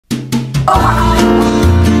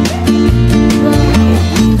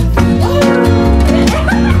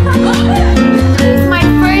It's my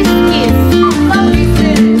first kiss. Love this.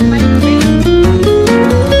 My first.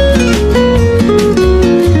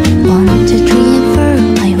 1, 2, 3 and 4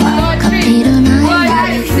 I woke up little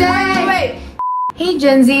night. Hey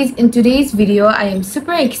Gen Zs, in today's video, I am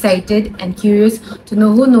super excited and curious to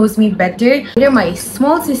know who knows me better, either my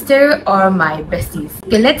small sister or my besties.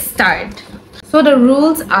 Okay, let's start. So the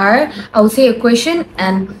rules are, I'll say a question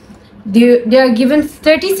and they are given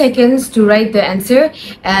 30 seconds to write the answer,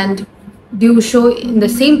 and they will show in the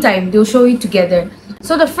same time, they'll show it together.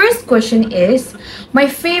 So the first question is, my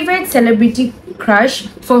favorite celebrity crush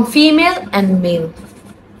from female and male.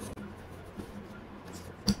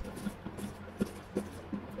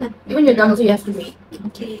 When you're done, so you have to wait.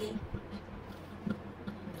 Okay.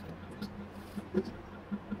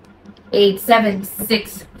 8, 7,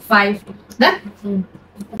 6, 5. Done?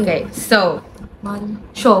 Okay, so 1.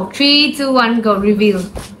 show 3, 2, 1, go. Reveal.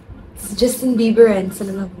 It's Justin Bieber and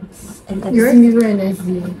Selena Gomez. And Ed. Justin Bieber and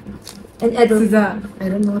SD. And Ed. I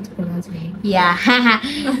don't know how to pronounce my name. Yeah, haha.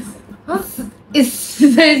 That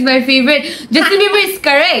is my favorite. Justin Bieber is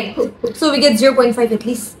correct. So we get 0.5 at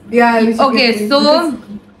least. Yeah. Okay, so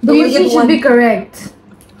the machine should be correct.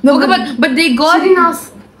 No, okay, but they got. she didn't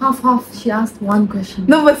ask half. She asked one question.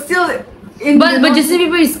 No, but still. But Justin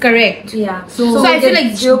Bieber is correct. Yeah. So I feel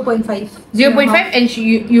like 0.5. 0.5 and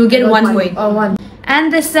you get 1 point. Or 1.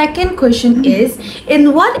 And the second question is,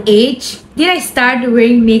 in what age did I start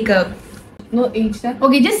wearing makeup? No age, sir.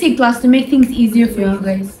 Okay, just say class to make things easier for you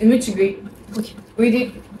guys. In which grade? Okay. We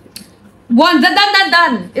did. 1.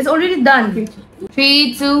 Done. It's already done. Okay.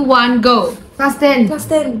 3, 2, 1, go. Class 10. Class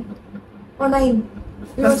 10. Or 9. You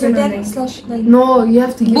Class was 10 or 10 9. slash 9. No, you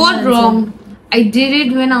have to give Both an answer. wrong. I did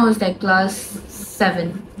it when I was like class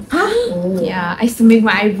 7. Oh. Yeah, I used to make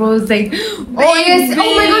my eyebrows like Oh yes!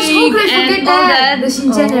 Oh my gosh! How could I and forget all that? The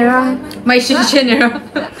Shinchan era. My Shinchan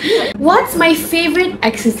era. What's my favorite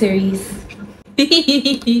accessories?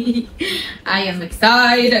 I am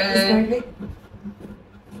excited.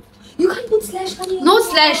 You can't put slash on your No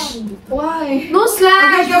slash. Why? No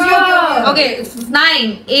slash. Okay, Okay,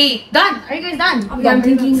 9, 8. Done. Are you guys done? Okay, I'm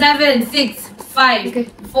thinking. 7, 6, 5, Okay.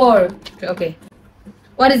 4. Okay.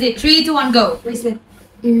 What is it? 3, 2, 1, go. Bracelet.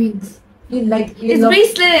 Earrings. You like. You It's love.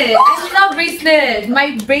 bracelet. I love bracelet.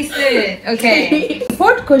 My bracelet. Okay.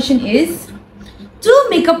 Fourth question is, 2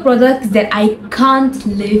 makeup products that I can't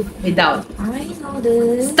live without. I know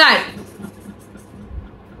this. Start.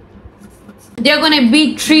 They're gonna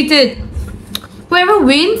be treated. Whoever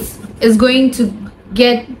wins is going to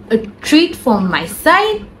get a treat from my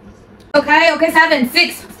side. Okay, 7,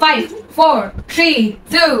 6, 5, 4, 3,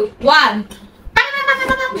 2, 1.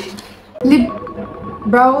 Lip,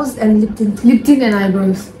 Brows and lip tint. lip tint and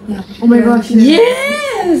eyebrows. Yeah. Oh my gosh.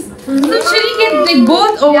 Yes! So should we get like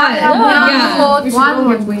both or what? Yeah. We should One all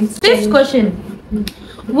would have win. Fifth question.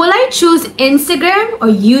 Will I choose Instagram or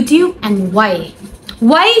YouTube, and why?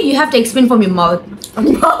 Why you have to explain from your mouth?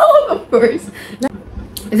 Of course.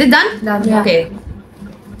 Is it done? Done. Yeah. Okay.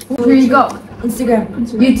 Here you go. Instagram.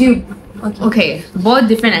 YouTube. Okay. Okay. Both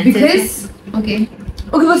different answers. Because Okay.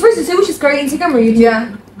 Okay, but first you say which is correct, Instagram or YouTube?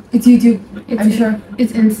 yeah, it's YouTube. I'm sure.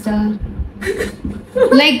 It's Insta.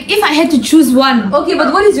 Like if I had to choose one. Okay,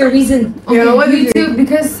 but what is your reason? Yeah, what YouTube?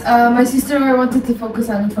 Because my sister wanted to focus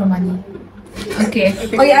on it for money. Okay.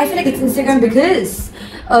 Oh yeah, I feel like it's Instagram because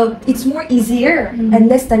it's more easier and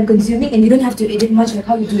less time consuming, and you don't have to edit much like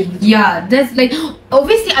how you do it. Yeah, that's like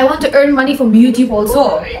obviously I want to earn money from YouTube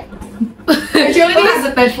also. She only has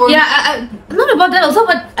a pet phone. Yeah, not about that also,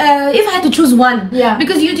 but if I had to choose one, Yeah.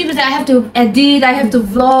 because YouTube is I have to edit, I have to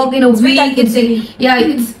vlog in a It's very week. It's time-consuming. like, yeah,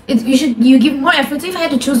 it's you give more effort. So if I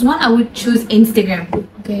had to choose one, I would choose Instagram.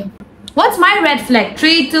 Okay. What's my red flag?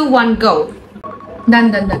 3, 2, 1, go.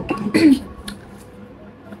 Done.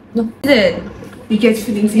 No. Is it You get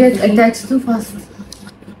feelings. Get attached too fast.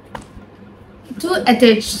 too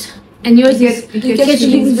attached? And yours is You get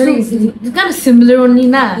feelings very easily. it's kind of similar only,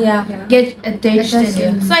 nah. Yeah. Get attached. Attached,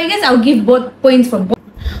 And, yeah. So I guess I'll give both points for both.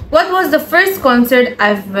 What was the first concert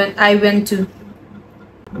I went to?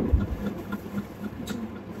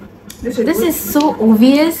 This is so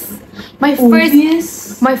obvious.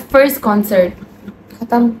 My first concert.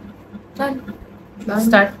 Khatam.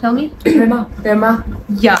 Start. Tell me. Rema.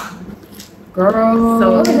 Yeah. Girl.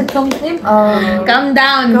 So- What is the song's name? Calm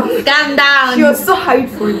down. Calm down. She was so hyped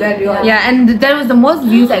for that. Yeah, and that was the most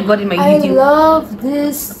views I got in my I YouTube. love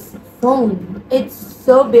this phone. It's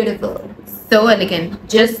so beautiful. So elegant.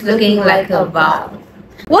 Just looking like a wow.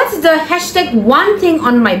 What's the hashtag one thing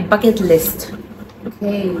on my bucket list?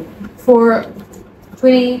 Okay. For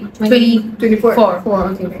 24. 4. 4.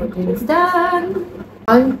 Okay, 14. It's done.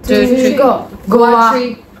 1, 2, 2, 3. 3, go. Goa.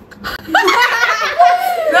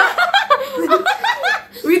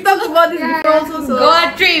 We talked about this before also, so.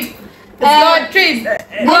 Goa trip. Goa trip.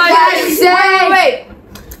 Goa Guys, trip. wait.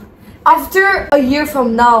 After a year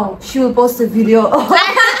from now, she will post a video. All 4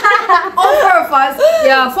 of us.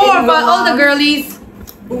 Yeah, 4 of us, all the girlies.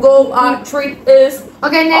 Goa trip is.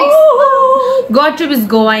 Okay, next. Goa trip is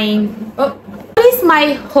going. Oh. What is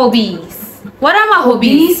my hobbies? What are my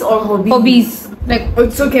hobbies? or hobbies? Hobbies.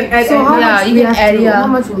 Like, So can add. So how add. much you can add, yeah. How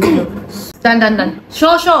much will you do? done.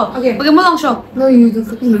 Show. Okay. Okay, mulong show. No, you do.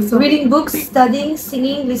 So, Reading books, studying,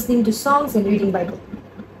 singing, listening to songs, and reading Bible.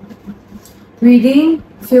 reading,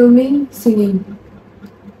 filming, singing.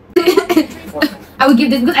 I would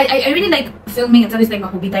give this because I really like filming and stuff. It's like my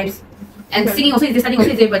hobby types. And singing also is there, studying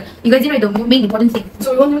also is there, but you guys didn't write the main important thing.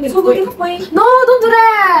 So we won't even get So good enough, point. No, don't do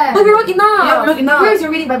that. No, we wrote enough. Yeah, we wrote enough. Where's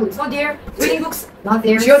your reading Bible? It's not there. Reading books, not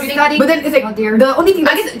there. She already Studying, but then it's like not there. the only thing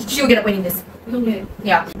I that guess she'll get a point in this. we don't get it.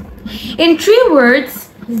 Yeah. In 3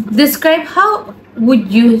 words, describe how would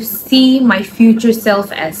you see my future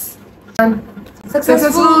self as?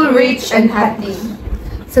 Successful, rich, and happy.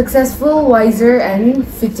 Successful, wiser, and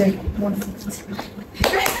fitter. More fit.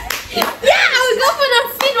 Yeah, I would go for the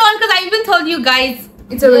fit one because I even told you guys.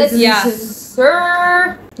 It's a resolution. Yeah.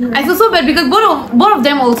 Sir. I feel so bad because both of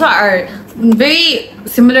them also are very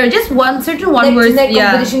similar. Just one certain one word. Neck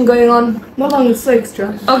Yeah. competition going on. Mom, it's so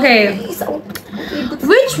extra. Okay.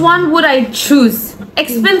 Which one would I choose?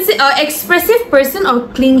 Expressive person or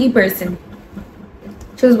clingy person?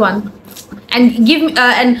 Choose one, and give me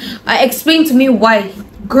explain to me why.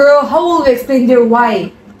 Girl, how will we explain their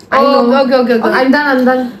why? Okay. I'm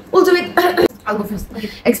done. We'll do it. I'll go first. Okay.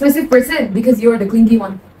 Expressive person because you're the clingy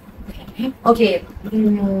one. Okay.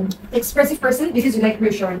 Expressive person because you like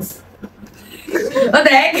reassurance. What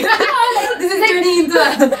the heck? This is turning into a.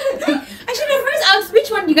 I should have first asked which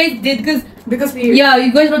one you guys did Because we. yeah,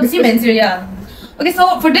 you guys wrote the same answer. Yeah. Okay,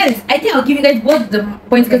 so for this, I think I'll give you guys both the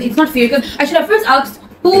points because it's not fair. Because I should have first asked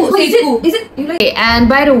who said who. Is it? You like? Okay, and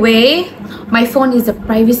by the way, my phone is a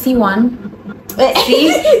privacy one. See?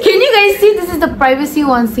 Can you guys see? This is the privacy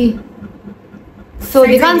one. See? So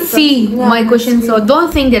they can't see my question. So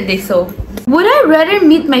don't think that they saw. Would I rather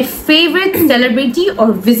meet my favorite celebrity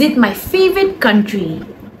or visit my favorite country?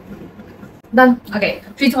 Done. Okay,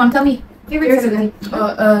 3, 2, 1. Tell me. Favorite celebrity.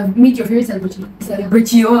 Meet your favorite celebrity.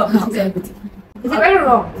 Celebrity. Celebrity. Is it right or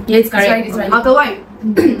wrong? Yeah, it's correct. It's right. I'll tell why.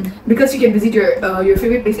 Because you can visit your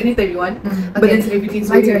favorite place anytime you want. But then celebrity is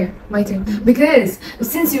my turn. Because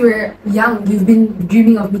since you were young, you've been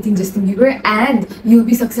dreaming of meeting Justin Bieber, and you'll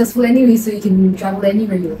be successful anyway, so you can travel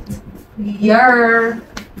anywhere you want. Yeah.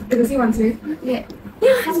 It's the same answer. Yeah.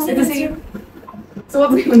 It's the same. So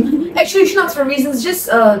what's going on? Actually, you should ask for reasons. Just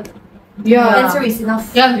answer is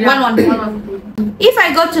enough. Yeah, one. If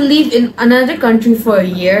I got to live in another country for a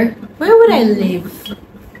year, where would I live?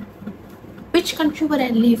 Which country would I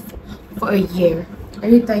live for a year? Are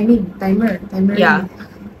you timing? Timer. Yeah.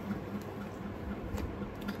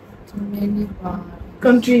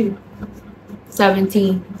 Country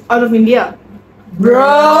 17. out of India. Bro.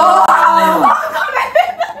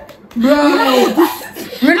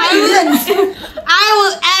 I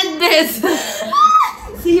will end this.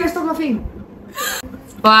 See here, stop laughing.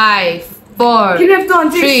 5, 4, You have to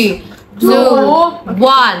answer. 3, 2, No.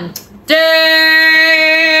 1.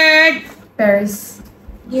 Third. Paris.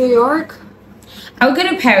 New York. I will go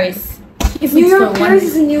to Paris. If New it's York. for Paris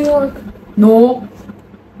is in New York. No.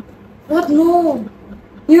 What? No.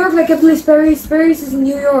 New York like a place. Paris. Paris is in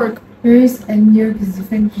New York. Paris and New York is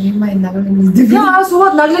different. My Nagaland is different. Yeah. So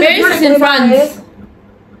what? Nagaland Paris is in France.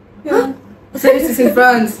 Yeah. Paris is in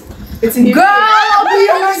France. It's in Girl, Open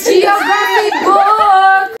your geography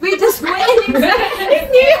book. We just went. it's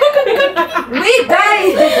New York. Wait,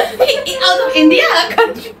 guys. Out of India,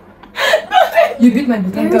 country. You beat my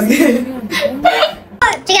book. I'm talking.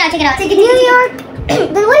 Check it out. New York.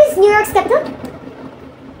 Then what is New York's capital?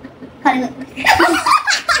 Hollywood.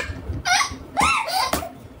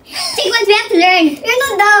 Take ones we have to learn.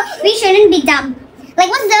 We shouldn't be dumb. Like,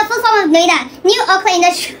 what's the full form of Noida? New Auckland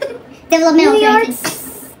Industrial Development Authority. New York's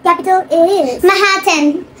capital is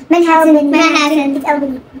Manhattan. It's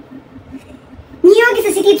Albany. New York is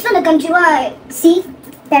a city. It's not a country. Why? See,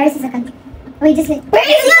 Paris is a country. Wait, just like Paris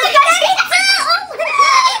is not a country.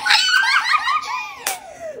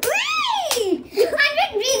 Wait,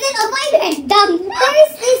 100 reason of why we're dumb.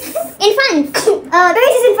 Paris is in France.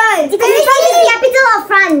 Paris is in France. Paris is the capital of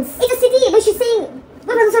France. It's a city, but she's saying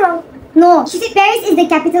what was wrong? No, she said Paris is the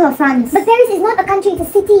capital of France. But Paris is not a country, it's a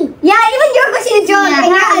city. Yeah, even your question is wrong.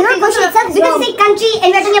 Yeah, your question itself is Because it's a country and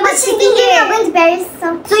we're talking about city here. We're going to Paris.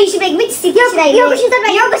 So you should be like, which city should I go? Your question is not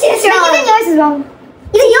right. Your question is wrong. Even yours is wrong.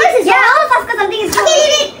 Even yours is wrong. All of us got something is wrong.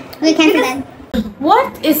 Okay, we can't do that.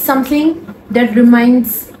 What is something that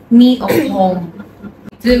reminds me of home?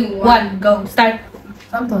 2, 1, go. Start.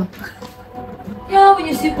 Samto. Yeah, when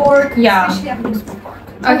you see pork. Yeah. Especially after you see pork.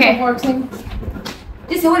 Okay.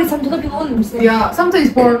 This is what is something that people don't say. Yeah, Samto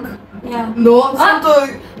is pork. Yeah. No,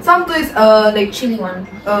 Samto is like Chili one.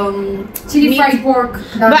 Chili meat. fried pork.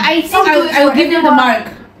 But I think Samto is I'll for give them the everyone. mark.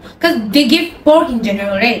 Because they give pork in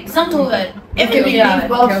general, right? Some to everybody.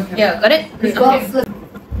 Okay. Yeah, got it? It's Okay. called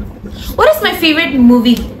What is my favorite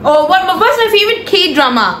movie? Oh, what's my favorite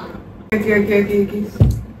K-drama? Okay.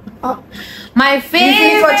 My You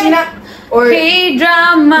say for favorite China or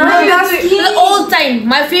K-drama. No, you have to- The old time.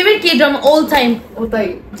 My favorite K-drama all time.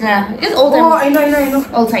 Otai. Yeah, just all Oh, time. I know.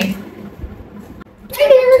 All time.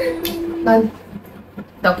 Done.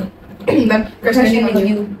 Okay. Done. Crash landing on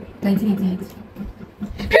you. 1988.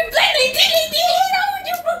 Reply 1988. How would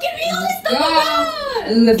you forget me all this stuff?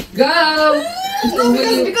 Let's go. No,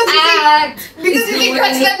 because you say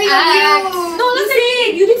crash landing on you. No, let's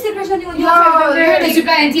say You did say crash landing on you. Yeah, yeah. It's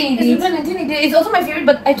reply 1988. It's also my favorite,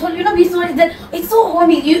 but I told you not this one is that it's so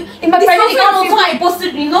horny. You in my private account also I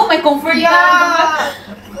posted, you know, my comfort. Yeah.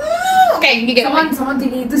 Okay, you get one. Someone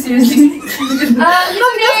taking it too seriously. No,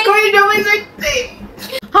 because Korean drama is your thing.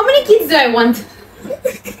 How many kids do I want?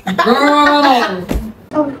 Girl.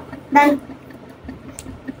 Oh, done.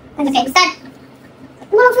 Okay, start.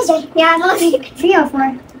 No, first, Jay. Yeah, no, 3 or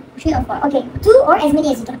 4. 3 or 4. Okay, 2 or as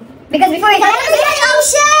many as you can. Because before it's an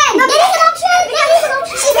option! No, there is an option! Yeah, there's an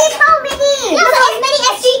option. She said how many? No, so as many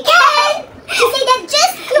as she can! She said that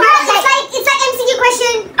just it's like MCQ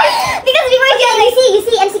question. Because before you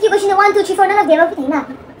see MCQ question 1, 2, 3, 4, none of them are putting na.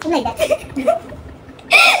 Something like that.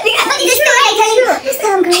 Because but it's true, I tell you. This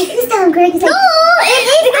time I'm correct. This time I'm correct. It's like, no, it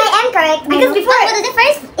is. I am correct. Because before, what is it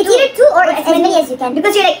first? It's either 2 or as many as you can.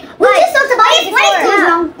 Because you're like, we just talked about it before. What if 2 is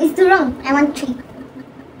wrong? It's 2 wrong. I want 3.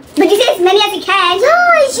 But you say as many as you can. No,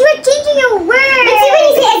 you are changing your words. But see, when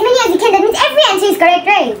you say as many as you can, that means every answer is correct,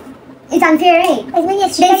 right? It's unfair, right? As many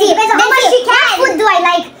as you can. Then depends on how much you can. What food do I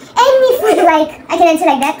like? Any food you like. I can answer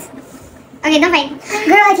like that. Okay, no fine.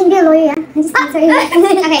 Girl, I can be a lawyer, yeah? I'm just sorry. Okay.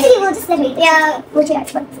 Actually, we'll just let it. Yeah, we'll try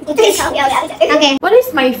that. Okay. What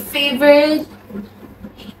is my favorite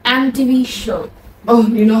MTV show? Oh,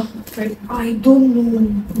 you know. I don't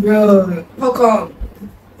know. Bro. How come?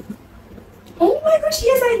 Oh my gosh,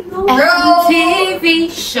 yes, I know. MTV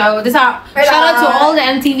show. This are shout out to all the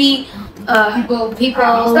MTV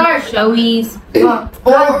people, Start. showies.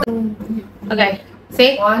 Or Okay,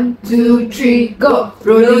 say 1, 2, 3, go.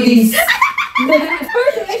 Rollies.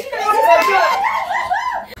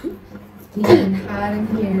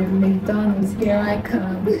 Here, McDonald's, here I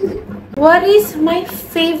come. what is my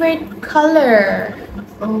favorite color?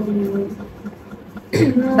 Oh.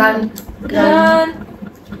 Done. Done.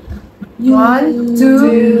 1,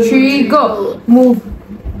 2, 3, go. Move.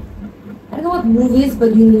 I don't know what movies,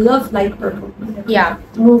 but you love light purple. Yeah.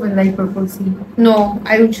 Move and like purple sea. No,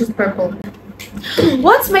 I will choose purple.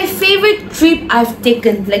 What's my favorite trip I've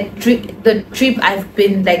taken? Like the trip I've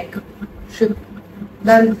been like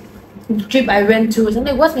Done. the trip I went to or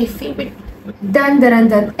something. What's my favorite? Done.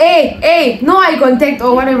 Hey, no eye contact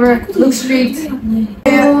or whatever. Look straight.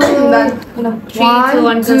 Done.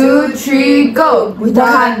 1, 2, 3, go.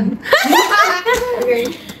 Done.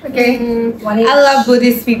 Okay. I love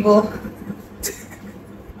Buddhist people.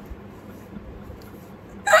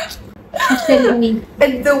 She's telling me.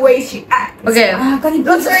 And the way she acts. Okay.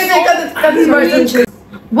 Don't sorry, I got this version.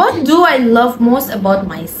 What do I love most about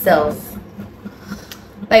myself?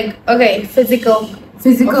 Like, okay, physical.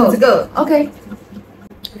 Physical. Okay.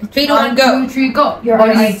 3, 2, 1, go. 2, 3, go. Your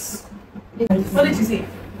Body. eyes. What did you say?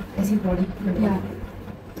 I see body. Yeah.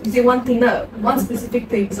 You say one thing, na, one specific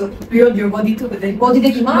thing. So you have your body too, but then Body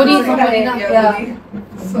de ki Body is Yeah. body.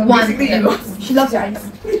 So One. basically, you know. She loves your eyes.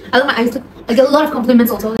 I love my eyes too. I get a lot of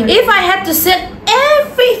compliments also. If I had to sell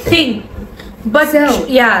everything, but Sell?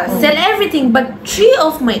 sell everything, but 3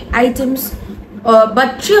 of my items,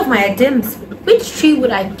 which 3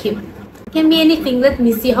 would I keep? Can be anything. Let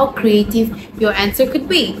me see how creative your answer could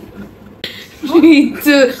be. 3,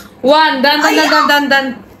 2, 1.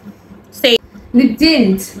 Done. Say. Lip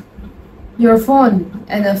tint, your phone,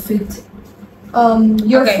 and a fit.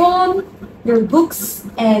 Your Okay. phone, your books,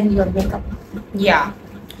 and your makeup. Yeah.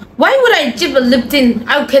 Why would I chip a lip tint?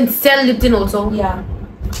 I can sell lip tint also. Yeah.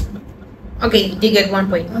 Okay, they get 1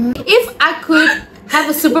 point. If I could have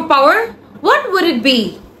a superpower, what would it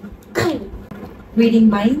be? Reading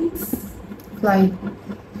minds. Fly.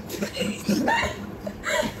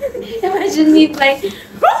 Imagine me like.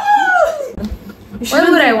 Why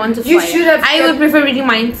would I want to fly? You should have. I would prefer reading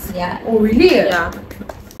minds. Yeah. Oh really? Yeah.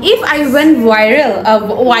 If I went viral,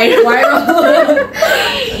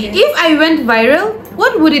 if I went viral,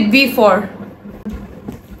 what would it be for?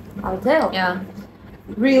 I'll tell. Yeah.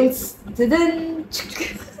 Reels. Dun.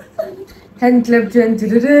 Hand clap. Dun.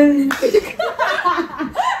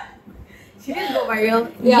 She didn't go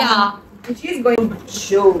viral. Yeah. She's going to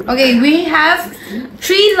show. Okay, we have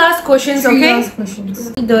 3 last questions. Okay.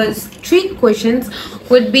 questions. Those 3 questions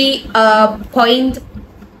would be a point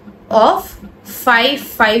of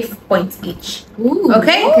 5 points each. Ooh.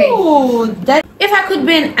 Okay? Oh, that. If I could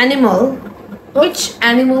be an animal, which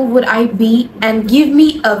animal would I be, and give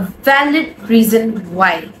me a valid reason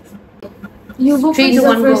why? You go 3, 2,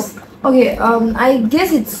 1, go. Okay. I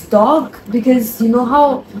guess it's dog because you know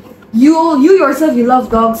how you yourself you love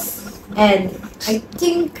dogs, and I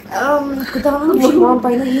think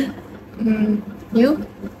You?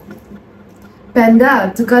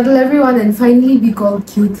 Panda to cuddle everyone and finally be called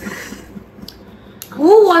cute.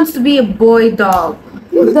 Who wants to be a boy dog?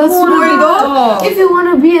 That's wanna be a dog. If you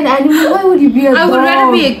want to be an animal, why would you be a I dog? would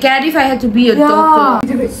rather be a cat if I had to be a dog.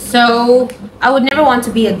 So I would never want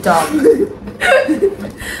to be a dog.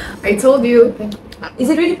 I told you. Is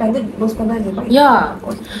it really panda? Most panda in the mind? Yeah.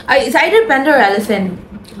 It's either panda or elephant.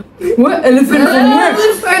 What elephant?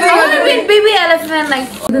 I want to be a baby elephant. Like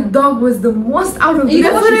The dog was the most out of You the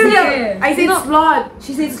know what she said? I said sloth.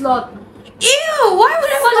 She said sloth. ew. Why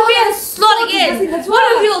would I want to be a sloth again? That's What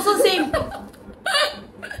if you also say?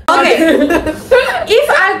 Okay. If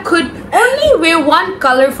I could only wear one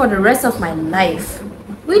color for the rest of my life,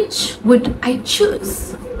 which would I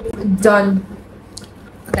choose? Done.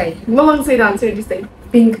 Okay. Mamang say the answer. Just say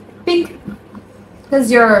Pink. Pink.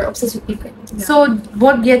 Because you're obsessed with pink. Right? So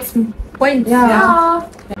what gets points? Yeah.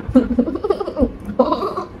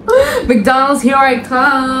 McDonald's, here I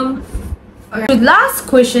come. The last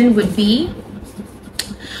question would be,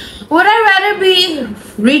 would I rather be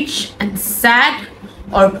rich and sad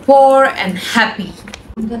or poor and happy?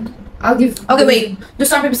 I'll give. Okay, wait. Do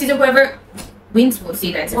start paper scissors. Whoever wins will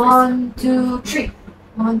see that. 1, 2, 3.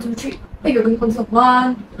 1, 2, 3. Hey, you're going to stop.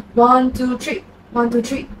 1, 2, 3. 1, 2,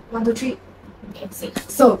 3. 1, 2, 3. Okay, see.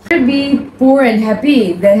 So I'd be poor and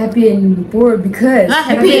happy than happy and poor because Not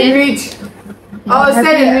happy and and- rich. Oh,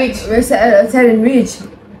 sad and rich. We're sad and rich.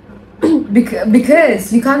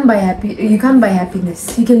 Because you can't buy happy. You can't buy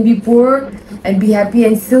happiness. You can be poor and be happy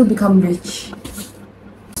and still become rich.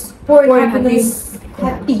 Poor Poor and and happiness.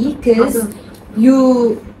 Happy because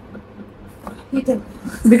you tell.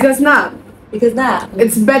 Because now Because that.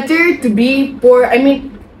 it's better to be poor. I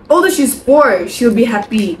mean, although she's poor, she'll be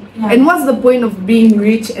happy. Yeah. And what's the point of being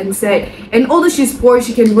rich and sad? And although she's poor,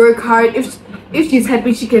 she can work hard. If she's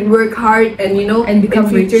happy, she can work hard and And become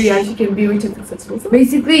in future, rich. yeah, she can be rich and successful. So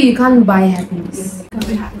Basically, you can't buy happiness.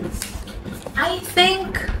 I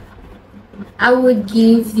think I would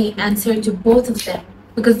give the answer to both of them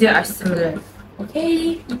because they are similar.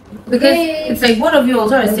 Okay. Because Okay. it's like both of you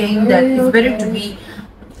also are saying that it's better to be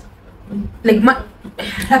like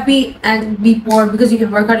happy and be poor because you can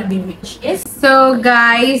work hard and be rich. Yes. So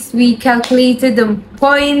guys, we calculated the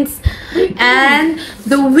points and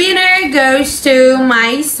the winner goes to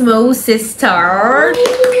my small sister.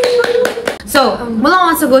 So Mula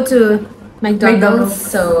wants to go to McDonald's.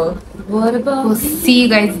 So What about we'll see you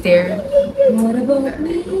guys there. What about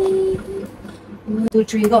me? 1, 2,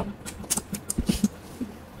 3, go.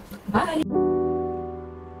 Bye.